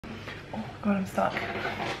God, I'm stuck.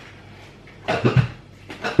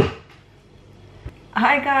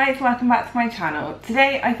 Hi guys, welcome back to my channel.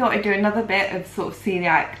 Today I thought I'd do another bit of sort of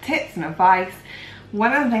celiac tips and advice.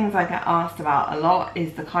 One of the things I get asked about a lot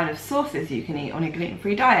is the kind of sauces you can eat on a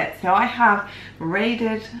gluten-free diet. So I have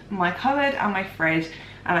raided my cupboard and my fridge,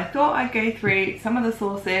 and I thought I'd go through some of the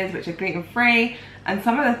sauces which are gluten-free and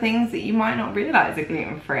some of the things that you might not realise are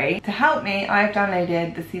gluten-free. To help me, I've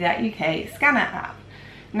downloaded the Coeliac UK scanner app.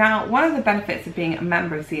 Now, one of the benefits of being a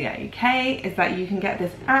member of Coeliac UK is that you can get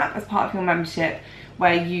this app as part of your membership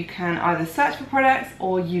where you can either search for products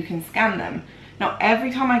or you can scan them. Now, every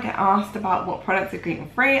time I get asked about what products are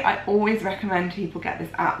gluten-free, I always recommend people get this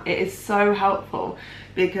app. It is so helpful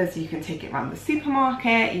because you can take it around the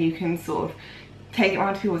supermarket, you can sort of take it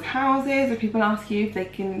around to people's houses, or people ask you if they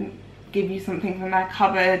can give you something from their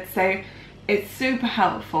cupboard. So it's super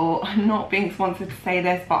helpful. I'm not being sponsored to say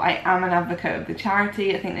this, but I am an advocate of the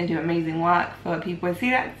charity. I think they do amazing work for people with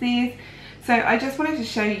celiac disease. So I just wanted to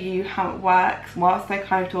show you how it works whilst I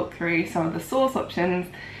kind of talk through some of the sauce options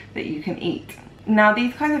that you can eat. Now,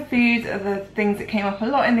 these kinds of foods are the things that came up a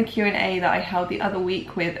lot in the Q&A that I held the other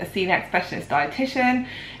week with a celiac specialist dietitian.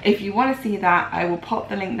 If you want to see that, I will pop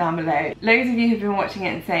the link down below. Loads of you have been watching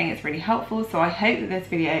it and saying it's really helpful, so I hope that this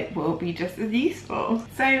video will be just as useful.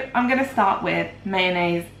 So I'm going to start with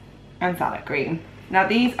mayonnaise and salad cream. Now,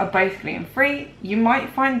 these are both gluten-free. You might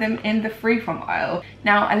find them in the free-from aisle.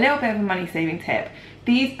 Now, a little bit of a money-saving tip.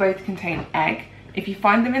 These both contain egg. If you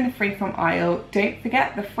find them in the free-from aisle, don't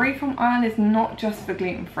forget the free-from aisle is not just for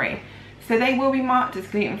gluten-free. So they will be marked as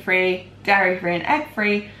gluten-free, dairy-free and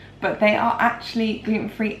egg-free, but they are actually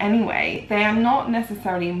gluten-free anyway. They are not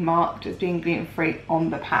necessarily marked as being gluten-free on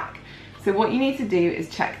the pack. So what you need to do is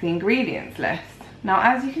check the ingredients list. Now,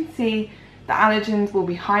 as you can see, the allergens will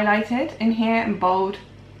be highlighted in here in bold.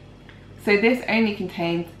 So this only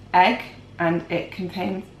contains egg, and it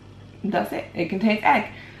contains, that's it, it contains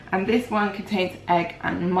egg. And this one contains egg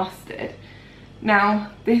and mustard.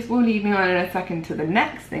 Now, this will lead me on in a second to the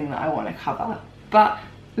next thing that I want to cover, but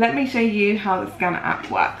let me show you how the scanner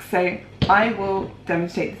app works. So I will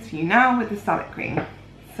demonstrate this for you now with the salad cream.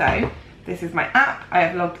 So this is my app, I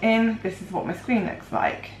have logged in, this is what my screen looks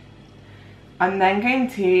like. I'm then going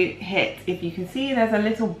to hit, if you can see, there's a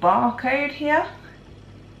little barcode here.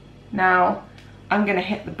 Now, I'm going to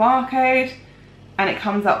hit the barcode and it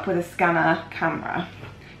comes up with a scanner camera.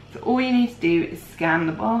 So all you need to do is scan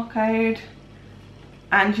the barcode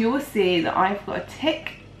and you will see that I've got a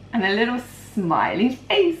tick and a little smiley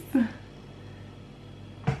face.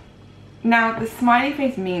 Now, the smiley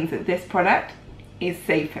face means that this product is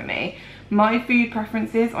safe for me. My food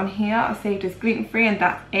preferences on here are saved as gluten-free and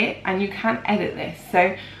that's it, and you can edit this.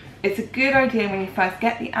 So it's a good idea when you first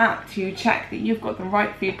get the app to check that you've got the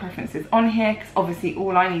right food preferences on here, because obviously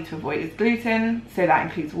all I need to avoid is gluten, so that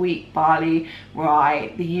includes wheat, barley,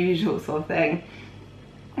 rye, the usual sort of thing,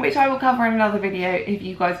 which I will cover in another video if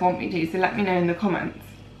you guys want me to, so let me know in the comments.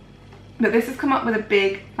 But this has come up with a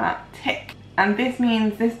big fat tick, and this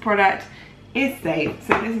means this product is safe,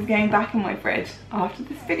 so this is going back in my fridge after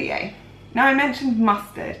this video. Now, I mentioned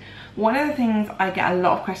mustard. One of the things I get a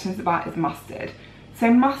lot of questions about is mustard.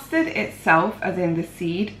 So mustard itself, as in the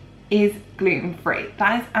seed, is gluten-free.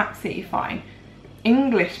 That is absolutely fine.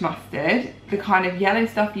 English mustard, the kind of yellow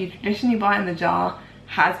stuff you traditionally buy in the jar,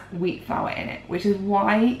 has wheat flour in it, which is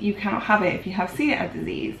why you cannot have it if you have celiac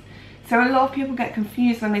disease. So a lot of people get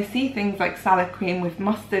confused when they see things like salad cream with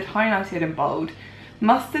mustard highlighted in bold.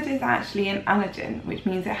 Mustard is actually an allergen, which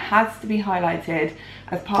means it has to be highlighted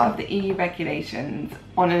as part of the EU regulations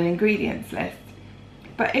on an ingredients list.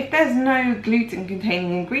 But if there's no gluten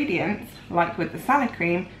containing ingredients, like with the salad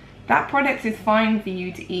cream, that product is fine for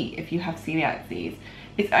you to eat if you have celiac disease.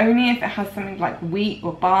 It's only if it has something like wheat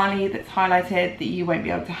or barley that's highlighted that you won't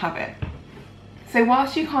be able to have it. So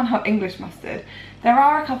whilst you can't have English mustard, there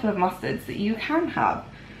are a couple of mustards that you can have.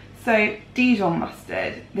 So Dijon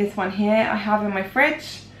mustard, this one here I have in my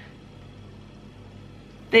fridge.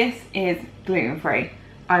 This is gluten-free.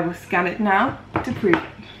 I will scan it now to prove it.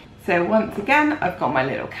 So once again, I've got my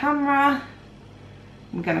little camera.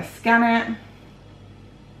 I'm gonna scan it.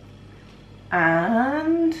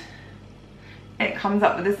 And it comes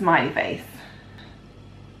up with a smiley face.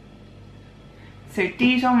 So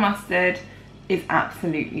Dijon mustard is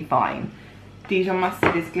absolutely fine. Dijon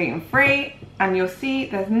mustard is gluten-free, and you'll see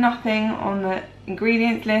there's nothing on the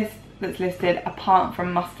ingredients list that's listed apart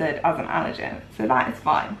from mustard as an allergen, so that is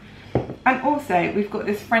fine. And also we've got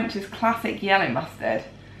this French's classic yellow mustard.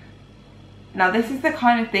 Now, this is the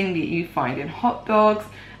kind of thing that you find in hot dogs,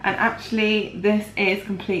 and actually this is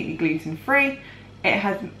completely gluten-free.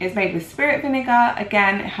 It's made with spirit vinegar.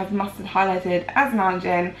 Again, it has mustard highlighted as an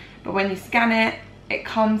allergen, but when you scan it, it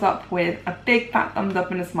comes up with a big fat thumbs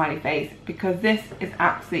up and a smiley face, because this is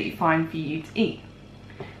absolutely fine for you to eat.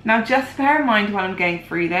 Now just bear in mind while I'm going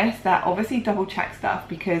through this that obviously double check stuff,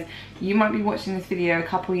 because you might be watching this video a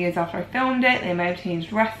couple years after I filmed it, they may have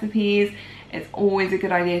changed recipes. It's always a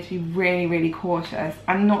good idea to be really cautious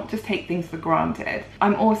and not just take things for granted.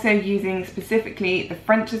 I'm also using specifically the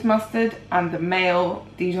French's mustard and the male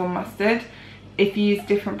Dijon mustard. If you use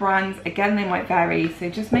different brands, again, they might vary, so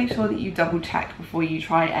just make sure that you double check before you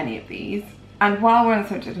try any of these. And while we're on the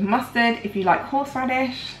subject of mustard, if you like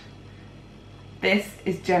horseradish, this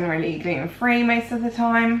is generally gluten-free most of the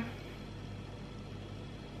time.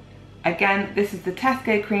 Again, this is the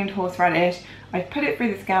Tesco creamed horseradish. I've put it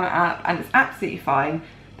through the scanner app and it's absolutely fine.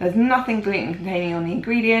 There's nothing gluten containing on the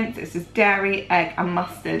ingredients. It's just dairy, egg and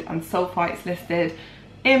mustard, and sulfites listed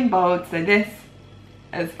in bold, so this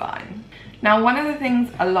is fine. Now, one of the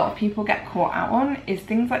things a lot of people get caught out on is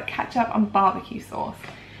things like ketchup and barbecue sauce.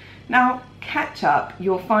 Now, ketchup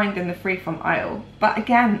you'll find in the free from aisle, but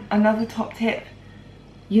again, another top tip,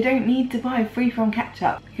 you don't need to buy free from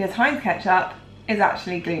ketchup, because Heinz ketchup is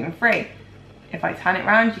actually gluten free. If I turn it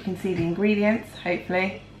around, you can see the ingredients,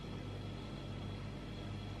 hopefully.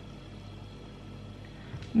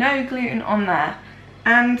 No gluten on there.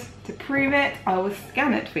 And to prove it, I will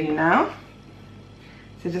scan it for you now.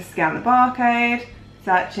 So just scan the barcode,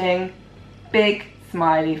 searching, big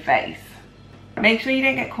smiley face. Make sure you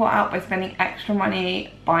don't get caught out by spending extra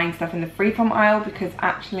money buying stuff in the free from aisle, because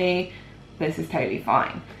actually this is totally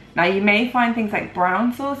fine. Now you may find things like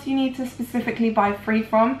brown sauce you need to specifically buy free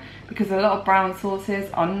from, because a lot of brown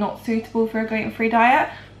sauces are not suitable for a gluten-free diet,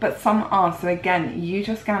 but some are. So again, use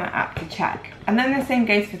your scanner app to check. And then the same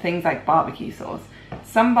goes for things like barbecue sauce.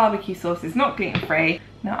 Some barbecue sauce is not gluten-free.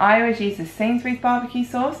 Now I always use the Sainsbury's barbecue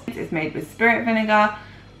sauce. It's made with spirit vinegar,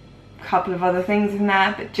 a couple of other things in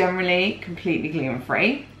there, but generally completely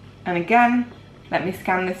gluten-free. And again, let me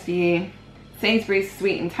scan this for you. Sainsbury's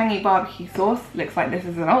sweet and tangy barbecue sauce. Looks like this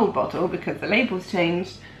is an old bottle because the label's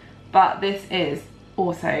changed, but this is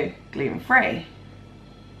also gluten-free.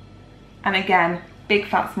 And again, big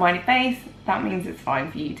fat smiley face, that means it's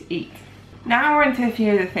fine for you to eat. Now we're into a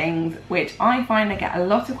few of the things which I find I get a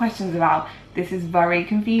lot of questions about. This is very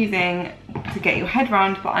confusing to get your head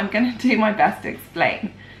around, but I'm going to do my best to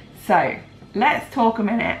explain. So let's talk a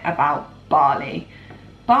minute about barley.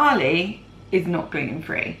 Barley is not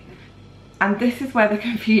gluten-free. And this is where the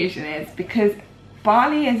confusion is, because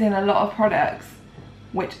barley is in a lot of products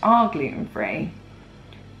which are gluten-free.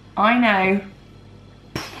 I know.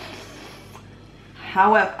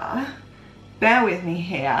 However, bear with me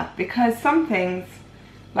here, because some things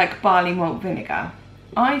like barley malt vinegar,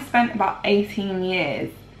 I spent about 18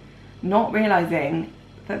 years not realizing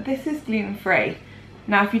that this is gluten-free.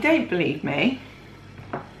 Now, if you don't believe me,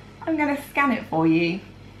 I'm going to scan it for you.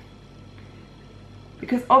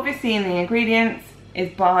 Because obviously in the ingredients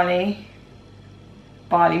is barley,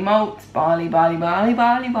 barley malt, barley,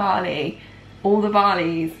 all the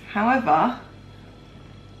barleys. However,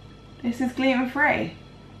 this is gluten-free.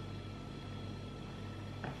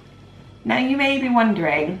 Now you may be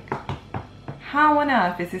wondering, how on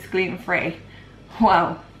earth is this gluten-free?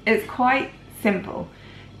 Well, it's quite simple.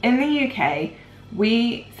 In the UK,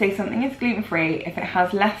 we say something is gluten-free if it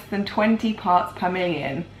has less than 20 parts per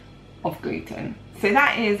million of gluten. So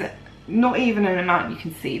that is not even an amount you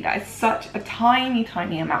can see. That is such a tiny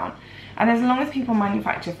amount. And as long as people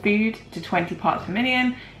manufacture food to 20 parts per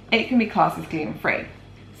million, it can be classed as gluten-free.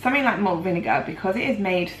 Something like malt vinegar, because it is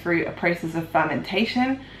made through a process of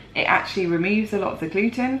fermentation, it actually removes a lot of the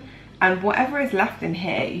gluten, and whatever is left in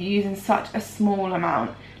here, you're using such a small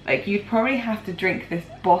amount. Like, you'd probably have to drink this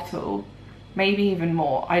bottle, maybe even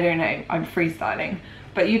more, I don't know, I'm freestyling,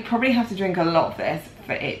 but you'd probably have to drink a lot of this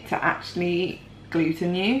for it to actually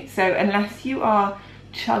gluten you. So unless you are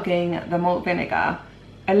chugging the malt vinegar,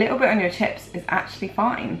 a little bit on your chips is actually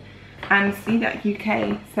fine. And Coeliac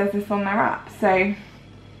UK says this on their app, so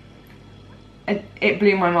it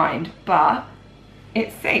blew my mind, but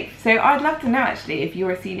it's safe. So I'd love to know actually if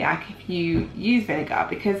you're a celiac, if you use vinegar,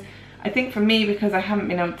 because I think for me, because I haven't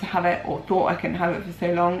been able to have it or thought I couldn't have it for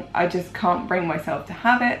so long, I just can't bring myself to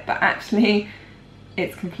have it, but actually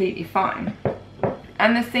it's completely fine.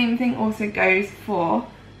 And the same thing also goes for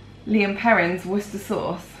Liam Perrin's Worcester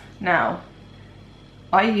sauce. Now,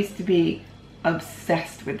 I used to be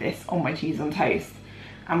obsessed with this on my cheese on toast,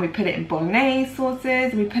 and we put it in bolognese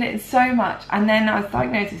sauces, we put it in so much, and then I was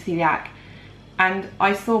diagnosed with celiac, and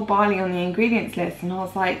I saw barley on the ingredients list, and I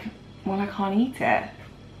was like, well, I can't eat it.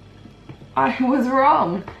 I was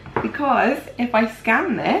wrong. because if I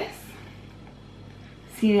scan this,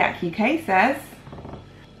 Coeliac UK says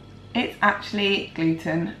it's actually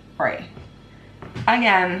gluten free.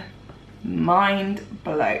 Again, mind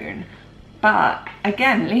blown. But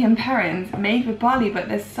again, Liam Perrins made with barley, but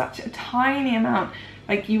there's such a tiny amount.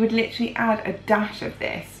 Like, you would literally add a dash of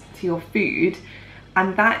this to your food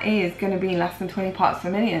and that is going to be less than 20 parts per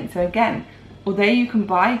million. So again, although you can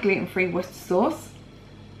buy gluten-free Worcester sauce,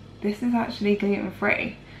 this is actually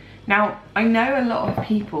gluten-free. Now, I know a lot of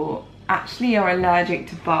people actually are allergic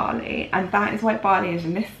to barley, and that is why barley is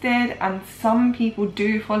listed, and some people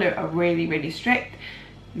do follow a really strict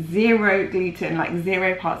 0 gluten, like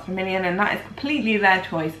 0 parts per million, and that is completely their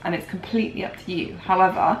choice and it's completely up to you.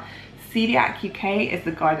 However, Coeliac UK is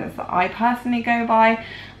the guidance that I personally go by,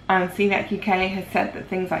 and Coeliac UK has said that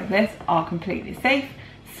things like this are completely safe.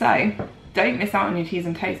 So don't miss out on your cheese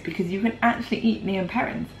and toast, because you can actually eat Liam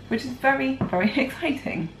Perrins, which is very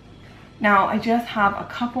exciting. Now, I just have a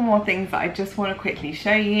couple more things that I just want to quickly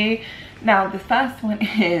show you. Now, the first one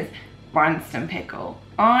is Branston pickle.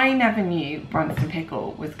 I never knew Branston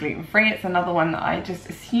pickle was gluten-free. It's another one that I just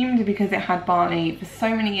assumed because it had barley for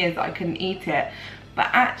so many years that I couldn't eat it. But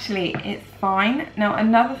actually, it's fine. Now,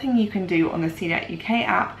 another thing you can do on the Coeliac UK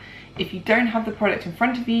app, if you don't have the product in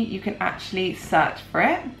front of you, you can actually search for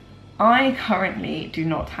it. I currently do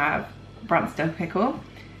not have Branston pickle.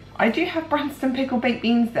 I do have Branston pickle baked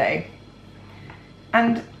beans though.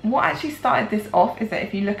 And what actually started this off is that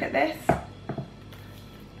if you look at this,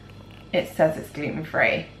 it says it's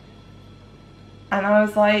gluten-free. And I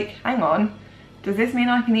was like, hang on, does this mean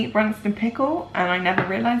I can eat Branston pickle? And I never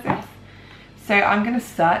realised this. So I'm going to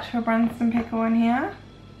search for Branston pickle on here.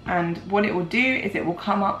 And what it will do is it will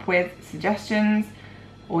come up with suggestions,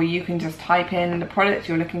 or you can just type in the product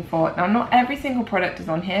you're looking for. Now, not every single product is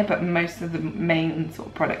on here, but most of the main sort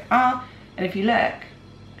of products are. And if you look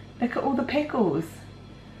at all the pickles.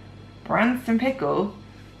 Branston pickle,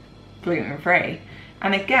 gluten-free.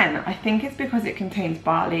 And again, I think it's because it contains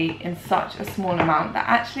barley in such a small amount that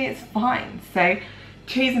actually it's fine. So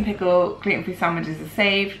cheese and pickle gluten-free sandwiches are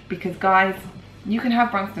saved, because guys, you can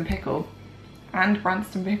have Branston pickle and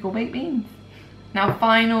Branston pickle baked beans. Now,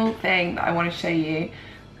 final thing that I want to show you,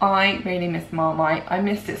 I really miss Marmite. I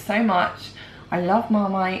missed it so much. I love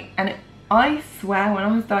Marmite, and I swear when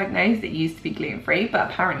I was diagnosed it used to be gluten-free, but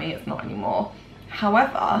apparently it's not anymore.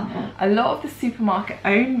 However, a lot of the supermarket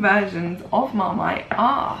owned versions of Marmite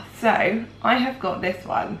are. So I have got this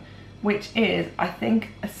one, which is, I think,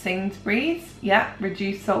 a Sainsbury's, yeah,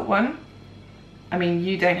 reduced salt one. I mean,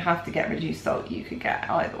 you don't have to get reduced salt, you could get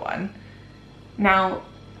either one. Now,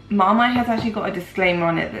 Marmite has actually got a disclaimer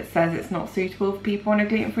on it that says it's not suitable for people on a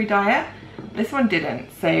gluten-free diet. This one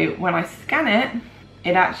didn't, so when I scan it,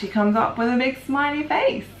 it actually comes up with a big smiley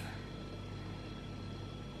face.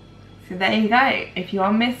 So there you go. If you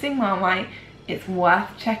are missing Marmite, it's worth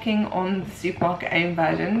checking on the supermarket owned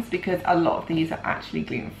versions, because a lot of these are actually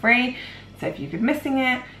gluten-free. So if you've been missing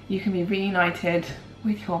it, you can be reunited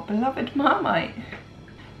with your beloved Marmite.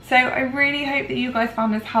 So I really hope that you guys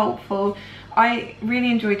found this helpful. I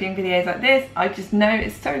really enjoy doing videos like this. I just know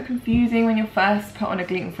it's so confusing when you're first put on a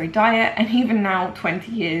gluten-free diet, and even now,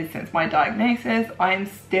 20 years since my diagnosis, I am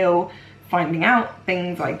still finding out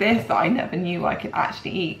things like this that I never knew I could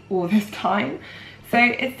actually eat all this time. So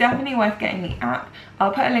it's definitely worth getting the app.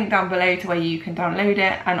 I'll put a link down below to where you can download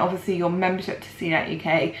it, and obviously your membership to Coeliac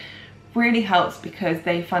UK really helps because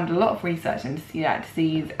they fund a lot of research into celiac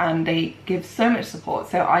disease and they give so much support.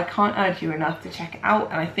 So I can't urge you enough to check it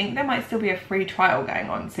out, and I think there might still be a free trial going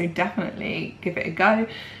on, so definitely give it a go.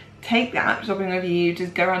 Take the app shopping with you,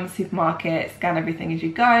 just go around the supermarket, scan everything as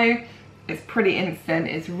you go. It's pretty instant,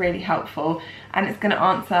 it's really helpful, and it's going to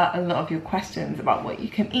answer a lot of your questions about what you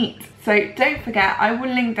can eat. So don't forget, I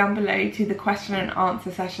will link down below to the question and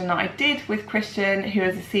answer session that I did with Christian, who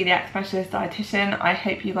is a celiac specialist dietitian. I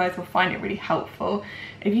hope you guys will find it really helpful.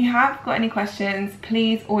 If you have got any questions,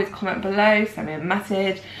 please always comment below, send me a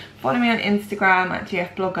message, follow me on Instagram at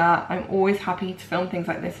GFblogger. I'm always happy to film things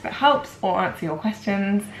like this if it helps or answer your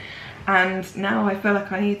questions. And now I feel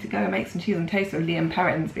like I need to go and make some cheese and toast with Liam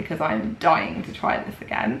Perrins, because I'm dying to try this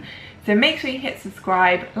again. So make sure you hit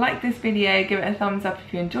subscribe, like this video, give it a thumbs up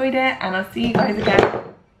if you enjoyed it, and I'll see you guys again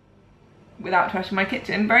without trashing my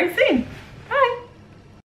kitchen very soon.